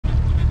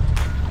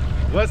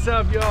What's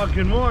up, y'all?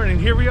 Good morning.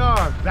 Here we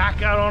are,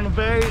 back out on the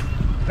bay,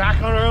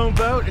 back on our own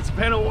boat. It's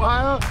been a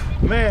while.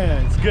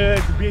 Man, it's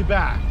good to be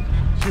back.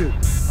 Shoot.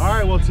 All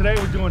right, well, today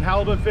we're doing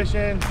halibut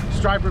fishing,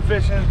 striper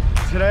fishing.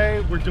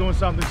 Today we're doing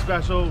something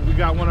special. We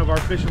got one of our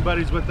fishing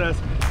buddies with us.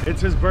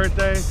 It's his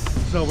birthday,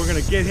 so we're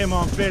gonna get him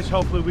on fish.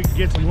 Hopefully we can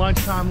get some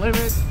lunchtime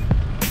limits.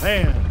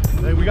 Man,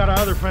 we got our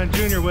other friend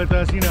Junior with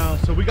us, you know,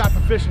 so we got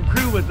the fishing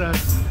crew with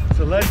us.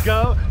 So let's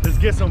go, let's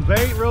get some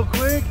bait real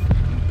quick.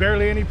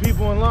 Barely any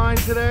people in line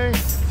today,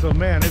 so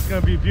man, it's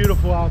gonna be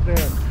beautiful out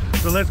there.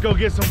 So let's go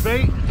get some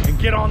bait and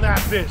get on that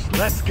fish.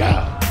 Let's go.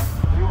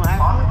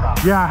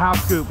 Yeah,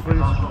 half scoop, please.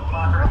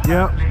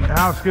 Yep,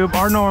 half scoop,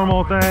 our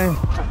normal thing.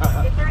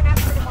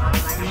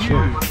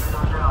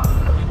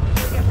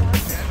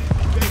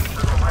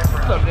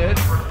 What's up, Ned?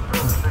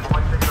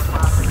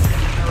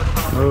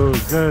 Oh,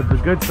 good, the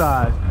good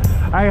size.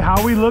 Hey, how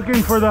are we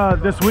looking for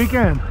this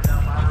weekend?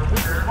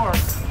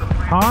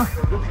 Huh?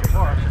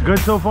 Good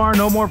so far,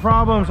 no more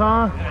problems,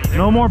 huh?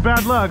 No more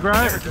bad luck,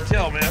 right? Never can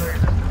tell, man.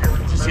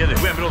 Just the other,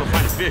 we haven't been able to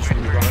find a fish. The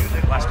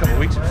last couple of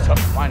weeks it was tough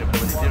to find it, but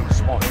they did it with a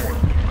small area.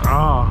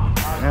 Oh,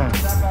 man.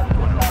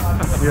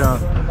 Yeah.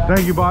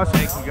 Thank you, boss.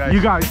 Thank you,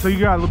 guys. So you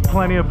got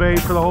plenty of bait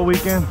for the whole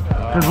weekend?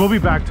 Because we'll be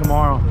back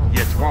tomorrow.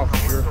 Yeah, tomorrow for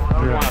sure. We're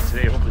going out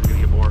today. Hopefully we're going to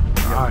get more.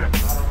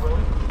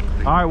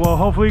 All right, well,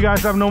 hopefully you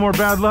guys have no more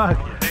bad luck.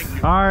 Yeah, thank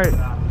you. All right.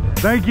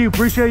 Thank you.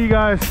 Appreciate you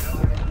guys.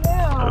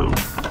 Yeah.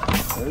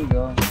 There you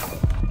go.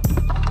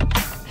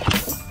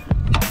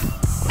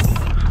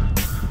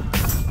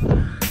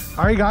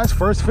 All right, guys,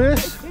 first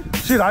fish.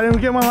 Shit, I didn't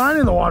even get my line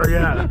in the water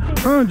yet.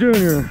 Huh,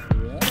 Junior?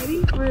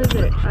 Ready? Where is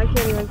it? I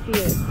can't even see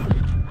it.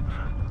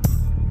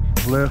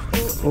 Lift.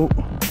 Oh.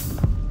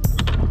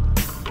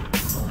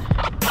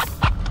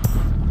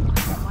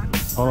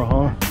 Hold on,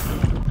 hold on.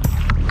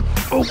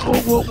 Oh, whoa,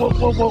 whoa,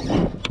 whoa, whoa,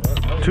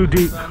 whoa. Too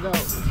deep.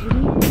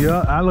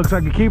 Yeah, that looks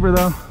like a keeper,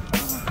 though.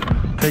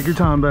 Take your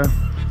time, babe.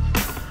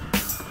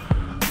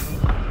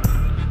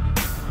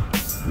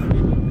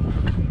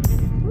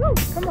 Woo,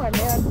 come on,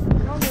 man.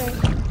 Come on.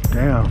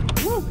 Damn.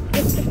 Woo.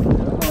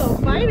 Little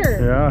fighter.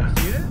 Yeah.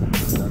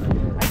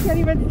 I can't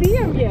even see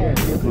him yet.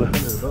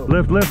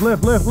 Lift, lift,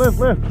 lift, lift, lift,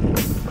 lift.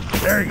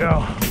 There you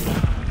go.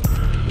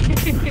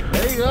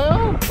 There you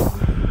go.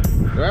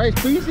 Right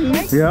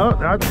species. Yeah,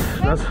 that's.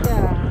 Yeah.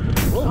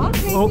 I'll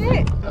take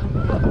it.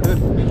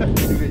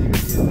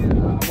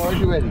 I'm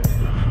already ready.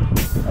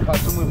 I got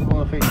two more people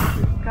on the face.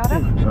 Got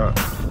him?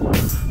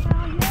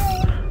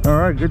 All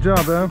right, good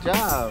job, man. Good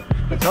job.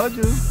 I told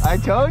you. I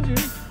told you.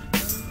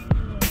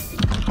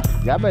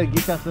 Y'all better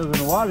get yourselves in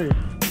the water.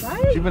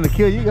 Right? She's gonna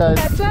kill you guys.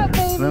 Catch up,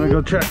 baby. Let me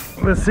go check.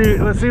 Let's see if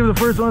the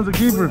first one's a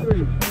keeper.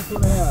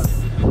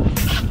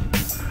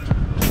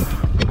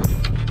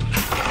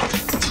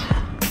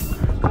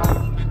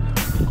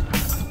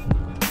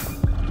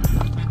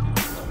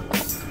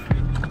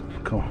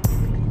 Cool.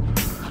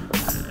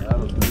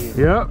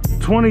 Yep,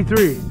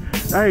 23.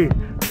 Hey,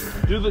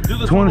 Do the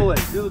total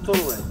length. Do the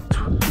total length.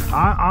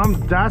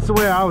 that's the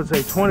way I would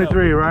say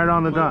 23, right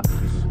on the dot.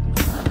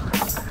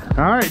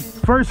 All right,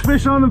 first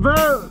fish on the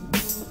boat.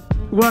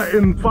 What,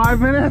 in 5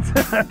 minutes?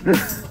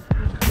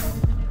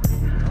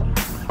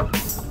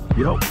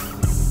 Yep.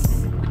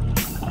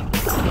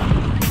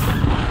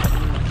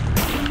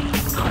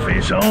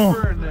 Fish on.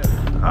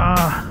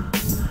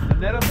 The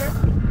net up there?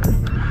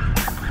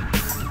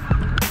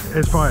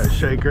 It's probably a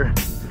shaker.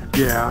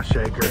 Yeah, a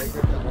shaker.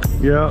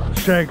 Yep,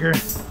 shaker.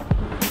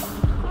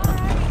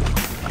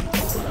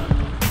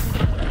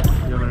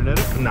 You want to net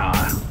it?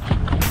 Nah.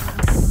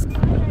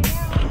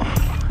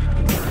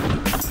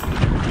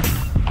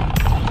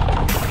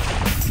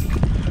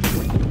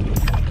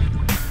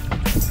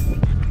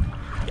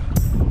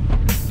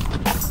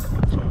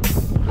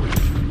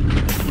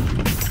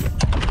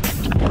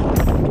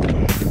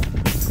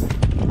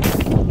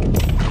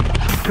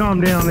 Calm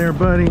down there,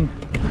 buddy.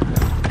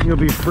 You'll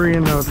be free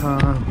in no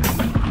time.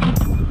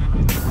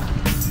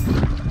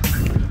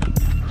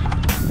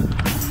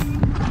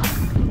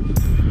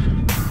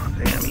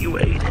 Damn, you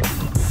ate it.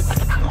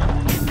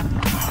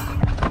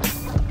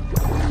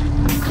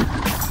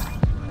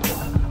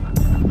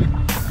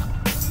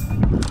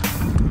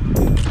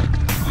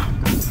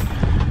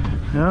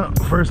 Yeah,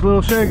 first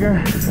little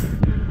shaker.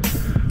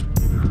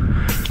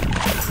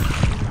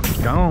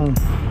 Gone.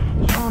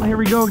 Sean, here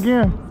we go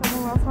again.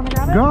 Someone else want to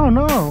grab it? Go,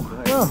 no.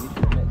 Go.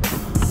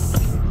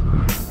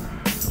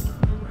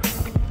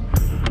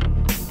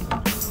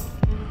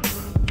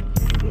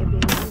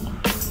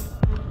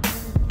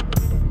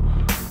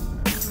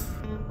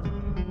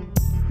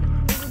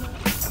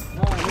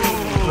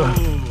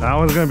 That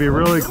one's gonna be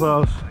really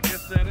close. I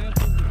guess that is.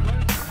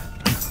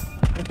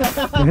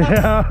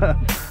 Yeah.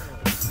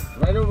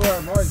 Right over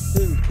our mark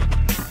too.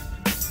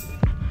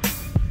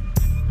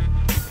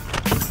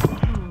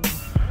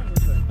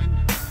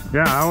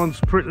 Yeah, that one's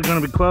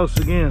gonna be close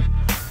again.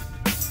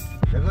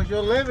 There goes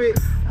your limit.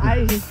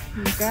 You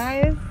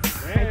guys,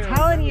 I'm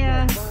telling you.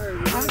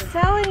 I'm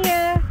telling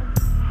you.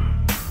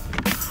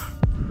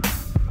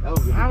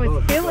 I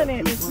was feeling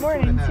it this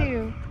morning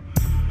too.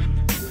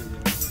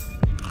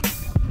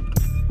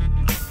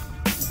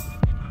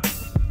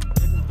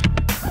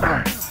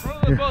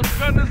 the boat's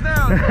cutting us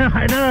down.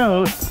 I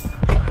know.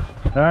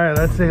 All right,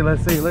 let's see.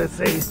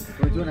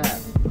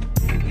 22.5.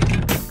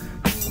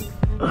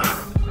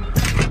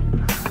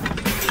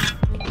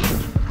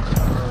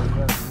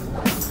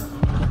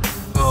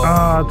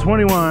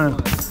 21.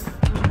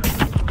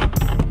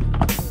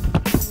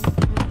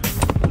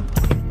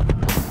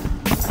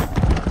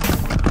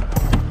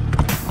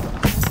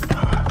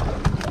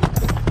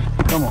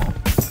 Come on.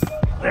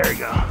 There you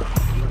go.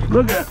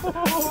 Look at it.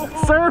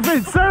 Surf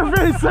it. What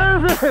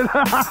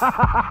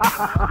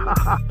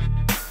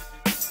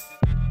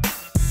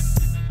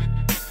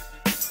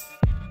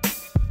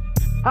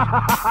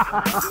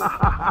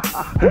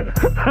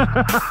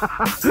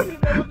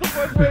the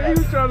fuck, man? He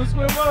was trying to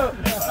swim up.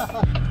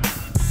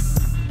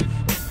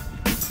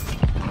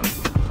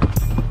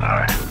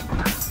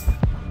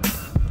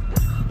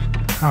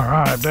 All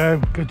right,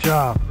 babe. Good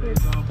job.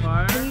 It's on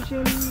fire.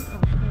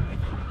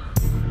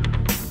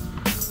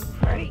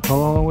 Ready?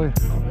 Hold on, wait.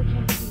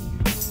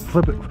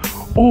 Flip it.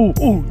 Oh.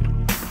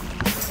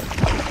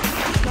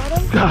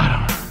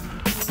 God.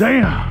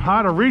 Damn. I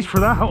had to reach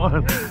for that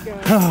one.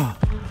 Oh.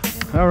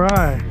 All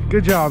right.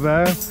 Good job,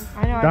 babe.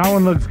 I know. That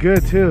one looks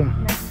good, too.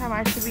 Next time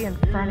I should be in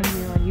front of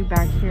you and you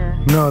back here.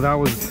 No, that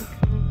was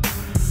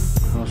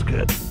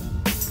good.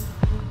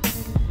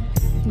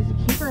 He's a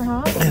keeper,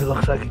 huh? It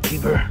looks like a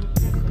keeper.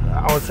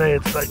 I would say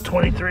it's like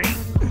 23.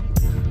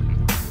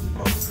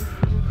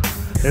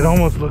 It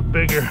almost looked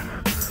bigger.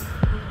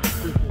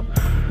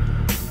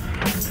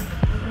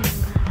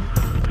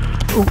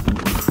 Oh.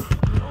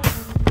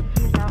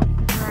 He's out.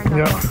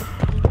 Yeah.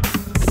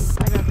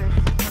 I got this.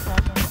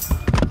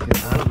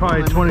 That's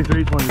probably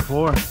 23,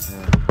 24.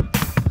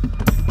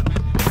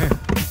 Hey,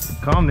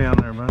 calm down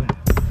there, buddy.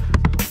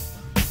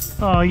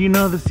 Oh, you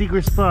know the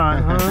secret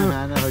spot, huh?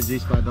 I know her G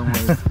spot, don't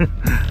worry.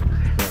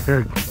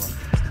 Here.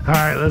 All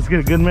right, let's get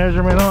a good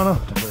measurement on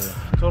him.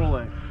 Total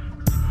length.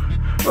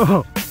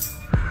 Oh.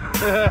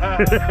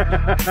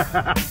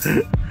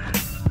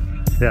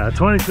 Yeah,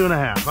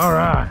 22.5. All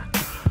right.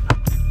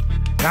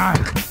 Got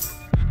it.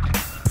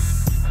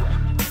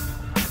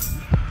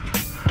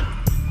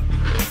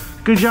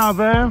 Good job,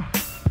 babe.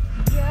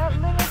 Yeah,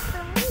 limit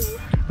for me.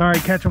 All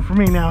right, catch him for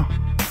me now.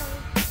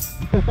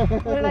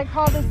 What did I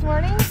call this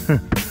morning?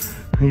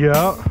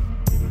 Yep,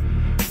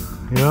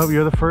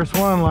 you're the first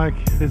one. Like,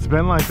 it's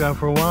been like that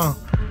for a while.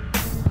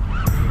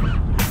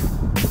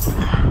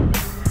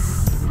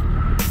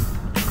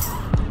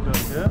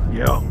 Good?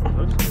 Yep.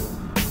 Looks good.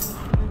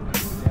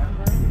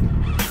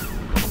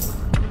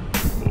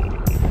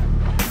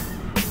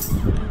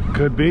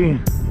 Could be.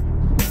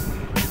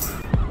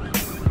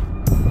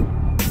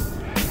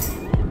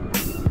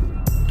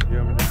 You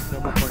have a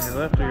double on your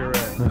left or your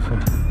right? Listen.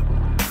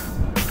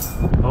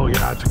 Oh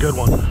yeah, it's a good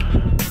one.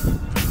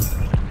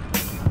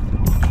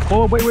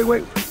 Oh, wait.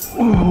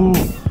 Ooh.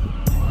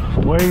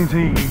 Wait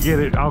until you can get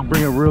it. I'll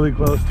bring it really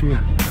close to you.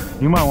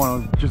 You might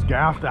want to just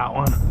gaff that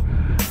one.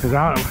 Cause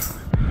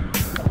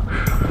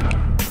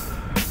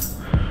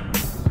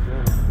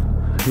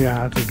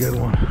yeah, that's a good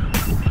one.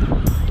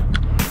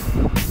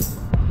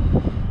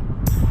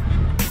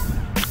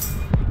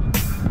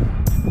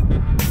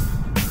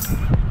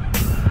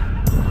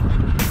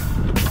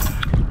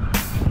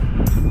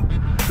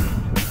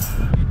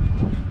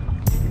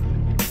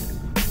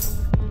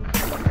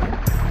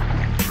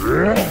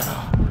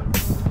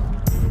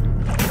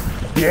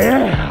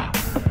 Yeah,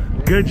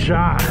 good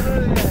shot.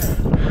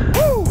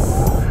 Woo.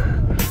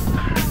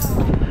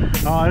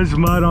 Oh, there's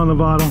mud on the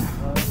bottom.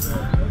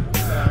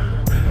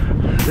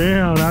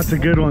 Damn, that's a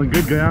good one.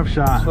 Good gaff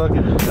shot.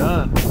 Fucking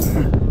done.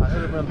 I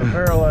hit him in the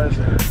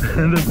paralyzer.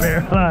 The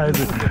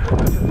paralyzer.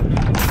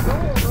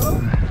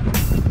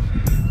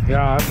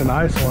 Yeah, that's a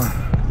nice one.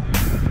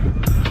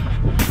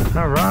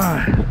 All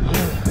right.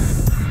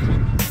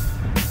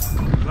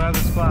 Glad the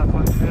spot.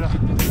 Yeah,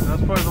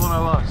 that's probably the one I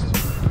lost.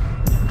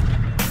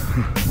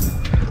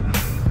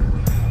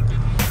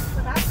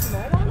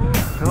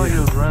 I feel like it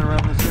was right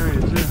around this area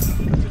too. It's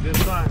a good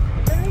sign.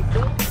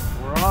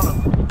 We're on them.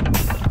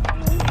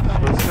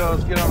 Let's go.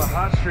 Let's get on a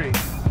hot streak.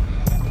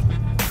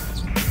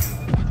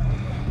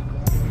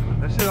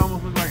 That shit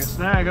almost looks like a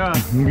snag, huh?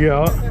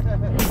 Yeah.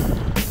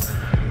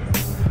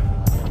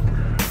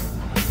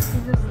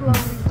 You just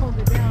slowly pulled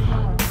it down,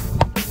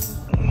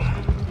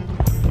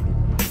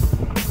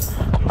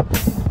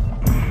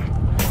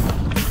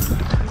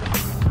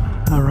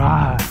 huh? All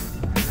right.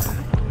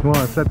 You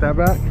want to set that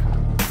back?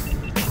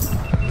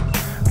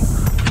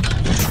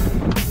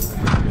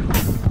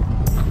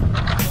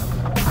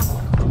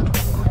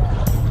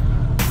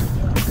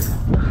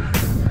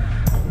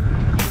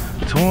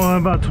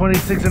 About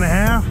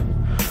 26.5.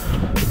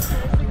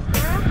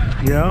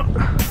 Yep.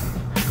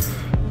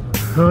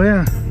 Oh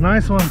yeah,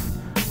 nice one.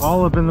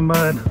 All up in the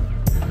mud.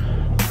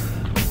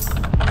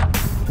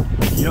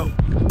 Yep.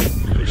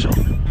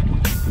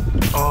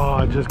 Oh,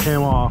 it just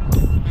came off.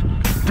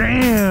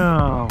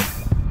 Damn.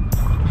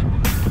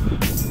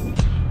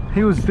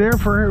 He was there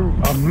for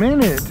a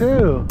minute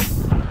too.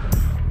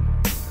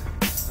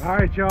 All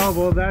right, y'all.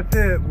 Well, that's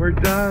it. We're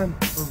done.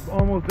 We're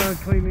almost done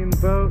cleaning the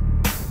boat.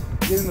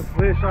 getting the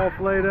fish all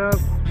flayed up.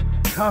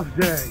 Tough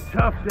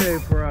day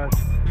for us.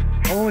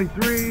 Only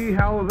 3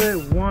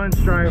 halibut, 1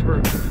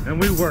 striper, and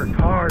we worked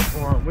hard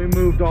for them. We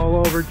moved all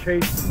over,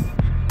 chased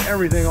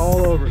everything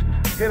all over.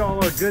 Hit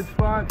all our good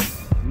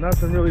spots.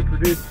 Nothing really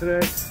produced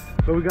today,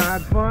 but we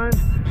had fun.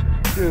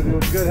 Dude, it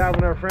was good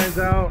having our friends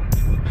out.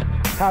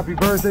 Happy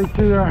birthday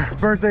to our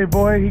birthday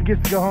boy. He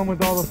gets to go home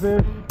with all the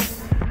fish.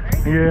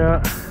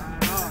 Yeah.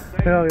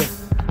 Hell yeah.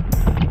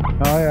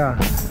 Oh yeah.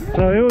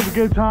 So it was a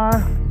good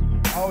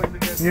time. Always a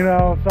good time. You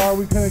know, sorry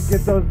we couldn't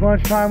get those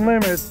lunchtime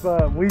limits,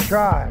 but we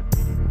tried.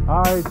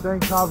 All right,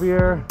 thanks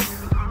Javier.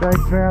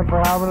 Thanks man for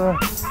having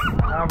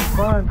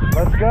fun.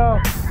 Let's go.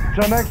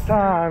 Till next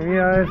time, you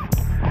guys.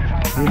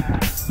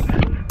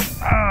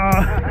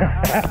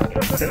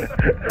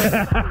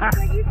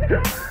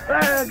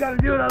 I gotta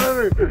do it all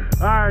over.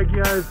 All right,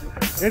 guys.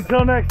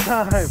 Until next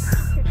time.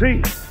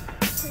 Peace.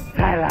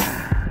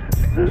 Thailand.